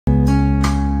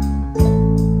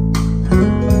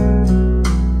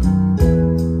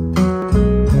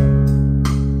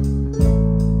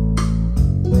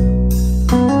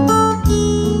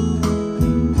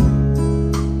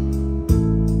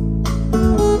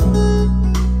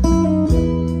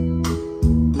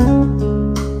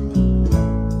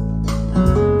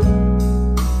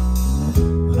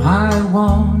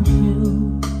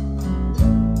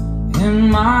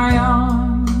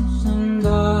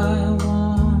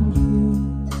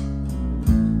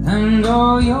and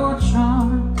all your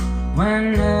charm.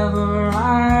 Whenever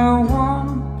I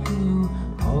want you,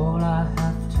 all I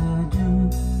have to do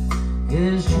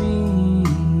is dream.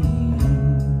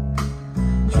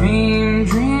 Dream,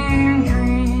 dream,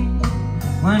 dream.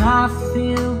 When I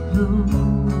feel blue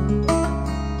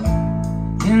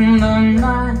in the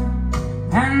night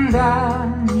and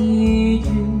I need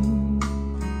you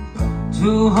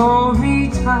to hold me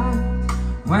tight.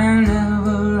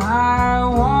 Whenever I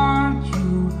want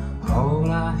you, all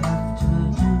I have to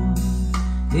do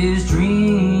is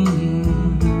dream.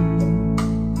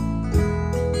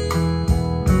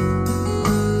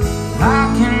 I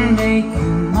can make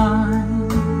you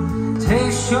mine,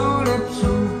 taste your lips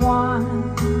of wine,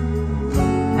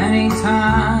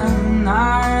 anytime,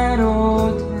 night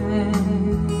or day.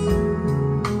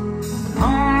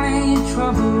 Only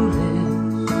trouble is,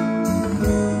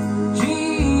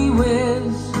 gee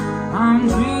whiz, I'm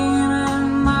dreaming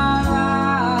my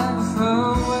life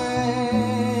away.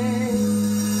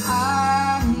 I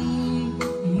need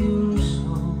you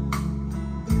so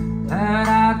that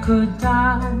I could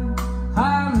die.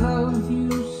 I love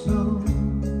you so,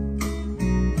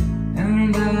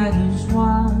 and that is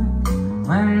why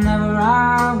whenever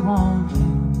I want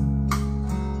you,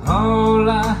 all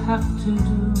I have to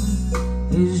do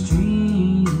is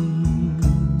dream.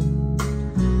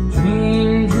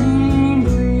 Dream, dream,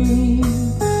 dream.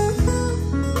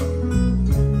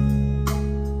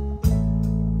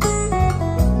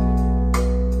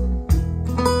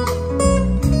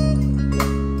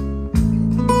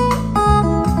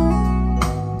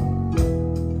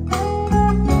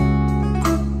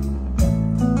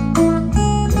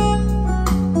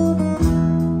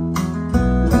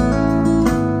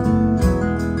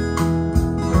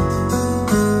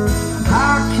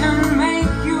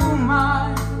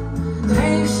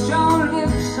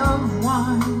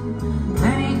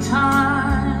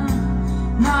 Anytime,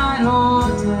 night or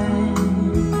day.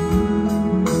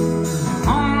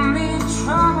 Only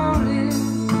trouble is,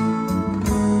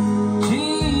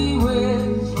 gee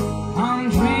whiz, I'm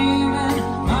dreaming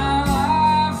my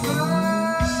life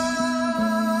away.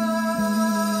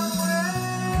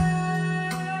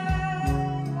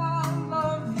 I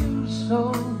love you so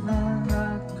that I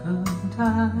could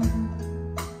die,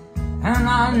 and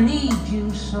I need you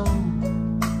so.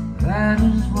 That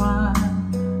is why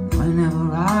whenever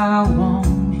I want